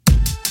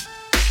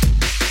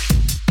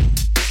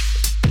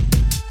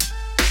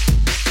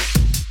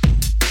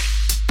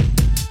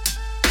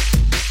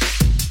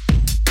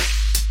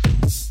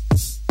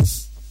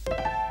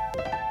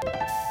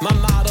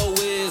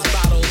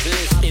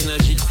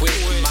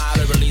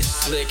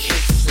click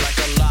hits like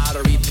a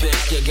lottery pick.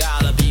 You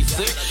gotta be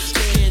thick,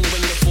 skin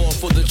when you fall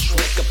for the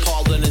trick.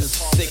 Appalling is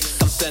sick,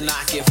 something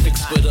I can fix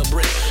with a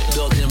brick.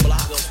 Building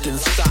blocks, then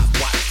stop,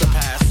 watch the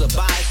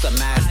passersbys, the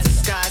mass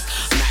disguise,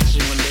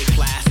 matching when they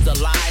plaster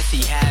lies.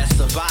 He has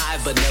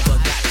survived, but never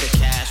got to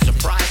cash the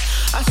price.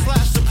 I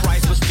slashed the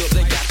price, but still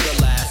they got the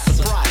last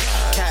surprise.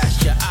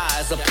 Cast your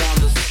eyes upon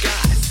the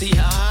sky, see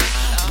how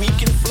high we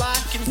can fly.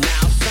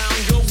 Now sound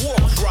your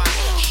war cry.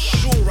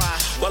 Sure, I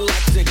would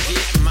like to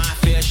get my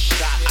fair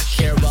shot. I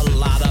care a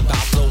lot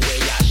about the way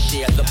I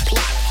share the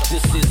plot.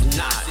 This is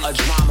not a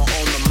drama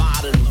on the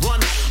modern run.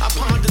 I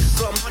pondered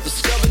some,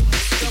 discovered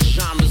the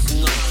genre's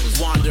numb.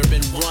 Wander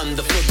and run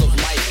the field of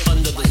life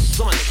under the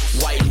sun.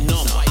 White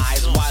numb,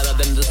 eyes wider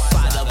than the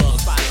sight of a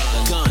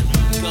gun.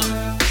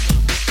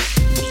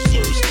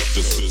 Preserve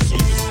skepticism.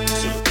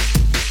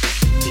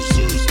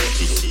 Preserve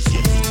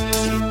skepticism.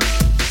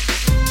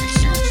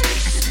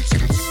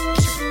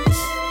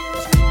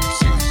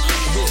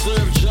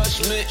 Reserve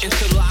judgment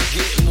until I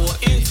get more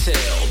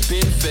intel.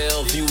 Been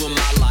fail, viewing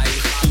my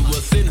life through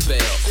a thin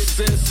veil.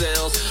 Sin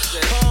cells,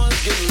 pawns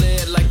get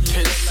led like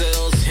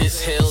pencils. Hence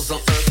hells on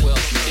earth, well,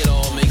 it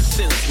all makes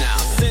sense now.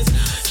 Since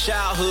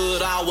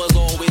childhood, I was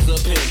always a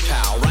pen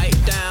pal. Write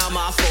down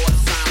my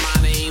thoughts, sign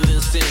my name,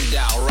 and send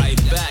out right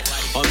back.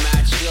 Or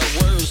match your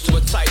words to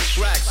a tight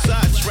track,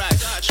 sidetrack.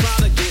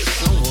 Trying to get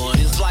someone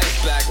his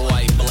life back,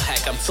 white,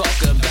 black. I'm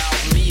talking about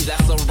me,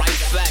 that's a right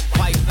fact,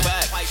 pipe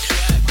back.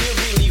 Give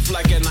relief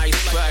like an ice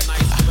pack.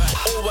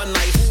 Or a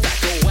nice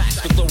stack of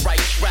wax with the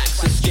right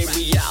tracks. Escape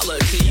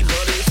reality,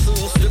 but it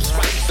soon slips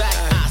right back.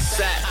 I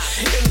sat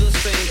in the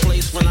same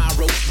place when I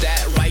wrote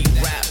that right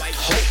rap.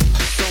 Hope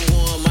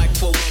someone might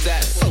quote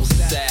that. So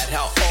sad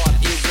how art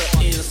is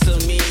an end to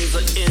means,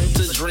 an end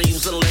to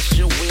dreams, unless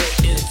your will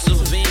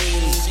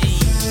intervenes.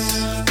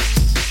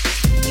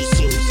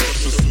 Preserve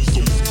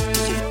skepticism.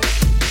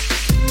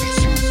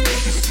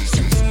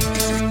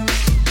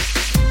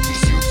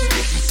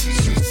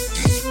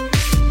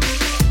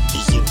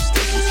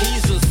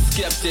 He's a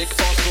skeptic,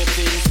 also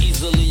things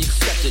easily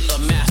accepted. A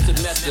master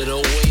method, a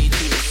way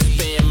to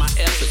expand my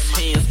efforts.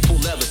 Hands pull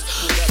levers,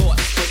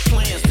 thoughts put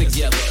plans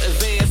together.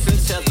 Advance and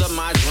tether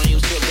my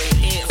dreams till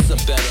they answer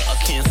better. A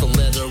cancel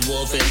letter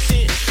of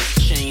intent,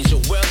 change the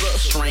weather,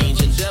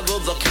 strange endeavor.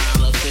 The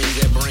kind of thing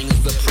that brings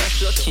the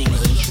pressure.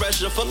 Kings and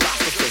treasure,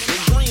 philosophers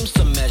with dreams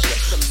to measure.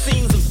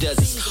 Scenes of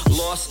deserts,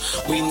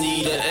 lost, we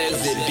need an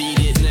exit.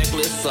 Beaded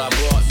necklace I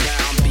brought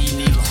down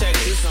beneath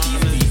Texas.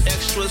 Easy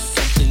extras.